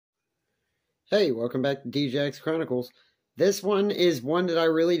Hey, welcome back to DJ's Chronicles. This one is one that I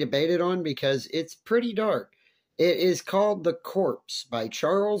really debated on because it's pretty dark. It is called The Corpse by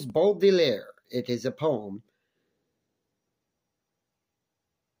Charles Baudelaire. It is a poem.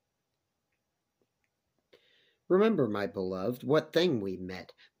 Remember, my beloved, what thing we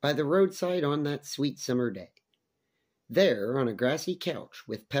met by the roadside on that sweet summer day. There, on a grassy couch,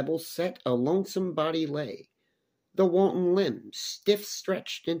 with pebbles set, a lonesome body lay. The wanton limbs, stiff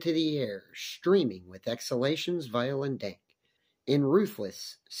stretched into the air, streaming with exhalations vile and dank, in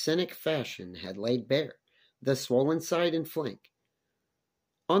ruthless, cynic fashion had laid bare the swollen side and flank.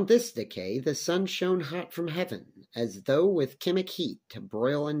 On this decay the sun shone hot from heaven, as though with chemic heat to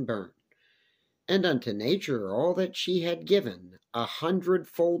broil and burn, and unto nature all that she had given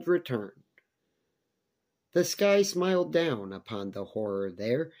 100-fold returned. The sky smiled down upon the horror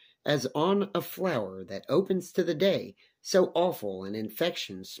there, as on a flower that opens to the day, so awful an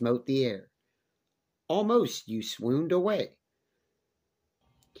infection smote the air. Almost you swooned away.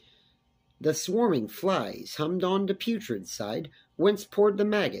 The swarming flies hummed on the putrid side, whence poured the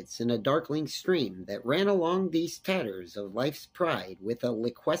maggots in a darkling stream that ran along these tatters of life's pride with a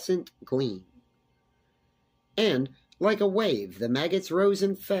liquescent gleam. And, like a wave, the maggots rose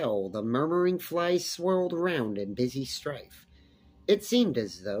and fell, the murmuring flies swirled round in busy strife. It seemed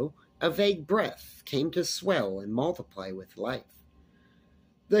as though a vague breath came to swell and multiply with life.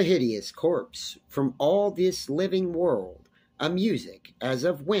 The hideous corpse, from all this living world, a music as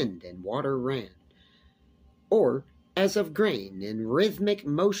of wind and water ran, or as of grain in rhythmic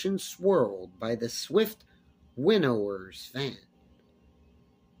motion swirled by the swift winnower's fan.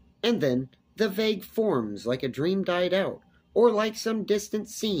 And then the vague forms like a dream died out, or like some distant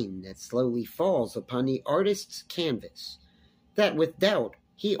scene that slowly falls upon the artist's canvas, that with doubt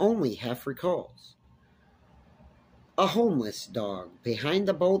he only half recalls. A homeless dog behind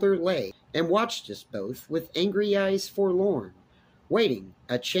the boulder lay, and watched us both with angry eyes forlorn, waiting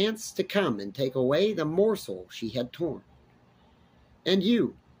a chance to come and take away the morsel she had torn. And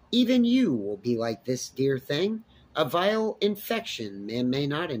you, even you, will be like this dear thing, a vile infection man may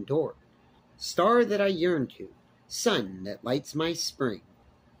not endure. Star that I yearn to, sun that lights my spring,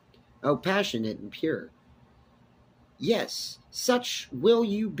 O passionate and pure. Yes, such will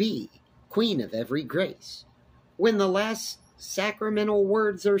you be, queen of every grace, when the last sacramental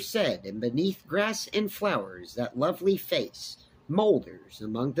words are said, and beneath grass and flowers that lovely face moulders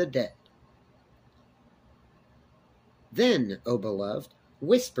among the dead. Then, O beloved,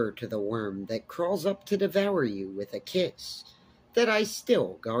 whisper to the worm that crawls up to devour you with a kiss, that I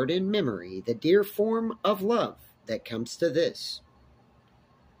still guard in memory the dear form of love that comes to this.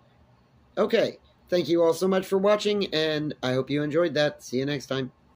 Okay, thank you all so much for watching, and I hope you enjoyed that. See you next time.